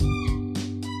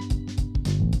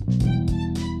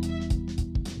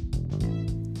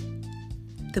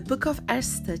The Book of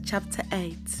Esther, chapter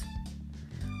 8.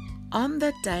 On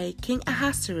that day, King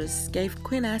Ahasuerus gave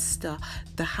Queen Esther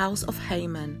the house of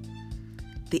Haman,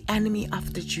 the enemy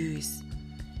of the Jews.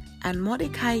 And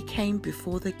Mordecai came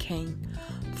before the king,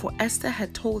 for Esther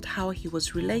had told how he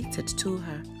was related to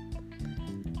her.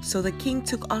 So the king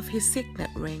took off his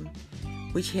signet ring,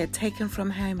 which he had taken from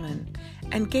Haman,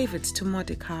 and gave it to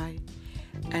Mordecai.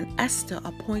 And Esther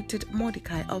appointed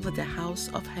Mordecai over the house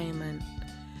of Haman.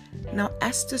 Now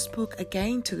Esther spoke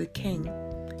again to the king,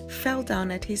 fell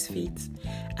down at his feet,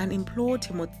 and implored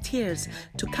him with tears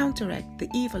to counteract the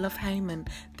evil of Haman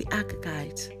the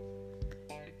Agagite,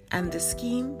 and the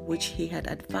scheme which he had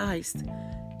advised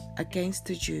against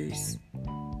the Jews.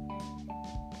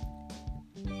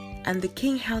 And the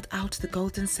king held out the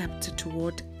golden scepter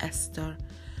toward Esther.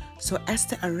 So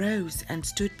Esther arose and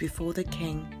stood before the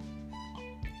king,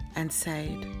 and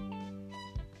said,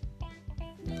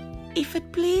 "If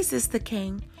it pleases the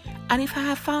king, and if I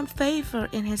have found favor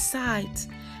in his sight,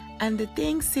 and the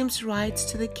thing seems right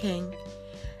to the king,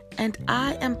 and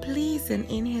I am pleasing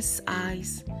in his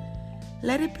eyes,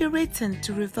 let it be written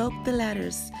to revoke the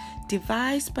letters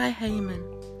devised by Haman,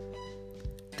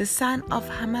 the son of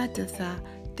Hammedatha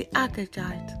the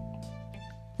Agagite,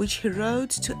 which he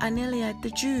wrote to annihilate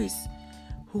the Jews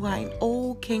who are in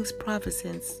all kings'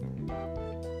 provinces.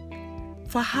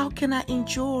 For how can I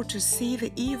endure to see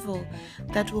the evil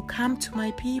that will come to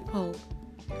my people?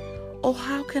 Or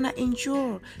how can I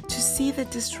endure to see the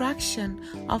destruction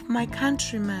of my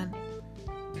countrymen?"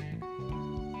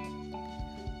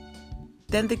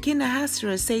 Then the king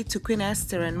Ahasuerus said to Queen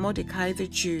Esther and Mordecai the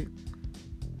Jew,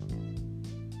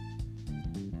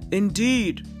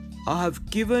 "Indeed, I have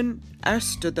given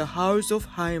Esther the house of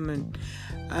Haman,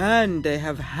 and they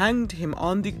have hanged him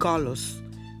on the gallows,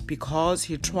 because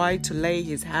he tried to lay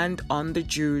his hand on the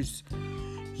Jews.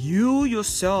 You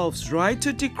yourselves write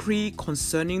a decree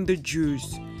concerning the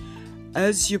Jews,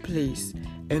 as you please,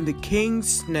 in the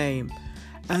king's name,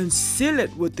 and seal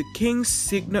it with the king's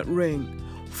signet ring.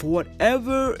 For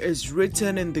whatever is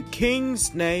written in the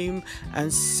king's name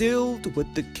and sealed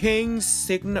with the king's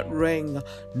signet ring,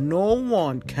 no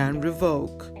one can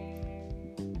revoke."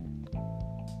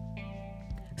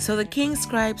 So the king's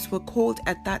scribes were called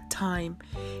at that time,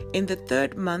 in the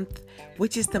 3rd month,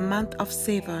 which is the month of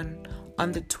Sivan,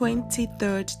 on the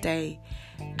 23rd day,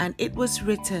 and it was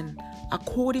written,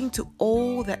 according to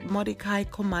all that Mordecai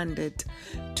commanded,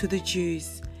 to the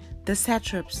Jews, the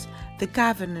satraps, the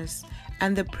governors,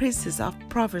 and the princes of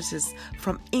provinces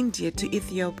from India to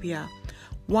Ethiopia,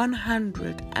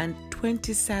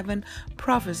 127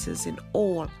 provinces in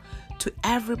all, to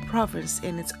every province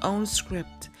in its own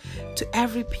script, to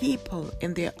every people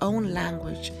in their own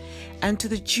language, and to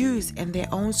the Jews in their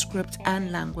own script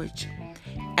and language.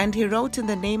 And he wrote in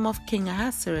the name of King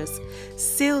Ahasuerus,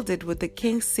 sealed it with the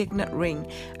king's signet ring,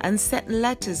 and sent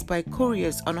letters by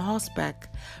couriers on horseback,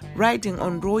 riding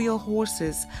on royal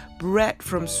horses, bred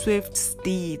from swift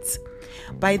steeds.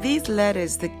 By these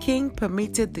letters the king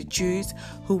permitted the Jews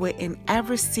who were in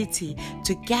every city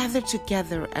to gather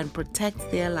together and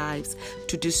protect their lives,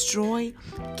 to destroy,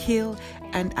 kill,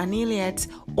 and annihilate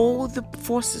all the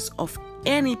forces of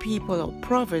any people or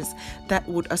province that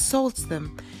would assault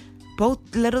them, both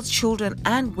little children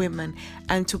and women,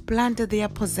 and to plunder their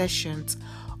possessions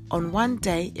on one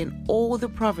day in all the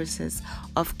provinces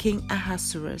of King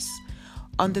Ahasuerus.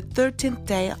 On the 13th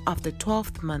day of the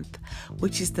 12th month,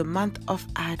 which is the month of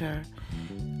Adar,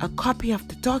 a copy of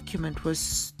the document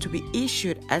was to be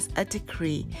issued as a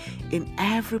decree in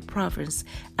every province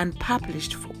and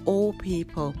published for all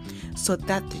people, so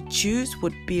that the Jews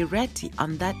would be ready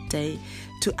on that day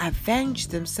to avenge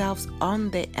themselves on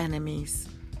their enemies.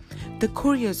 The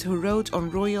couriers who rode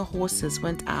on royal horses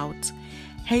went out,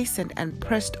 hastened and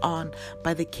pressed on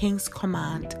by the king's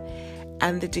command,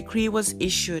 and the decree was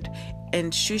issued in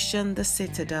Shushan the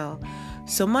citadel.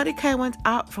 So Mordecai went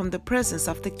out from the presence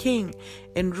of the king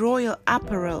in royal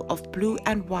apparel of blue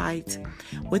and white,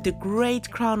 with a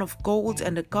great crown of gold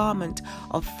and a garment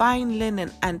of fine linen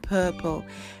and purple.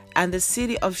 And the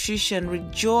city of Shushan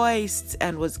rejoiced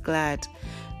and was glad.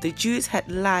 The Jews had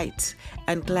light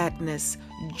and gladness,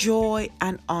 joy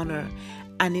and honor.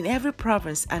 And in every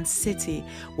province and city,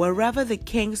 wherever the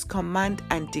king's command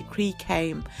and decree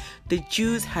came, the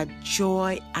Jews had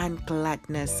joy and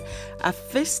gladness, a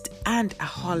feast and a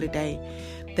holiday.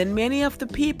 Then many of the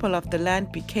people of the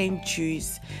land became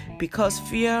Jews, because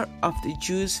fear of the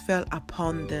Jews fell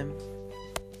upon them.